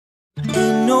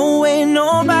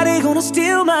wanna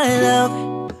steal my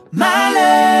love, my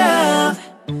love.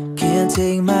 Can't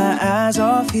take my eyes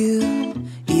off you,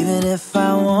 even if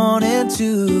I wanted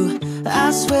to.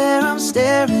 I swear I'm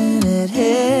staring at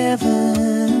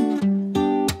heaven,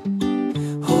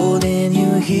 holding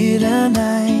you here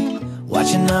tonight,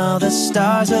 watching all the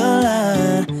stars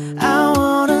align. I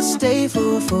wanna stay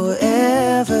for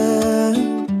forever.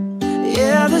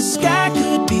 Yeah, the sky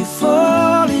could be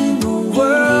falling